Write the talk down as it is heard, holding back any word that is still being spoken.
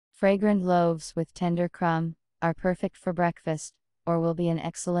Fragrant loaves with tender crumb are perfect for breakfast, or will be an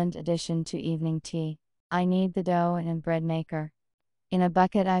excellent addition to evening tea. I knead the dough in a bread maker. In a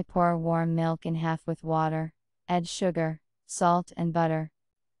bucket I pour warm milk in half with water, add sugar, salt and butter.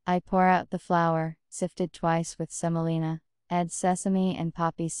 I pour out the flour, sifted twice with semolina, add sesame and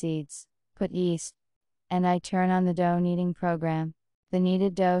poppy seeds, put yeast, and I turn on the dough kneading program. The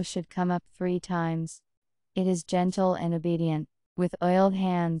kneaded dough should come up 3 times. It is gentle and obedient. With oiled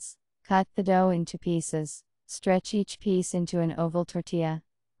hands, cut the dough into pieces, stretch each piece into an oval tortilla,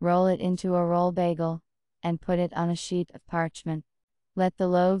 roll it into a roll bagel, and put it on a sheet of parchment. Let the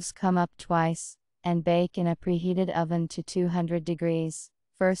loaves come up twice, and bake in a preheated oven to 200 degrees,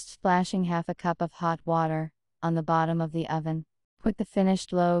 first splashing half a cup of hot water on the bottom of the oven. Put the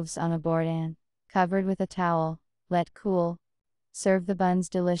finished loaves on a board and, covered with a towel, let cool. Serve the buns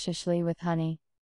deliciously with honey.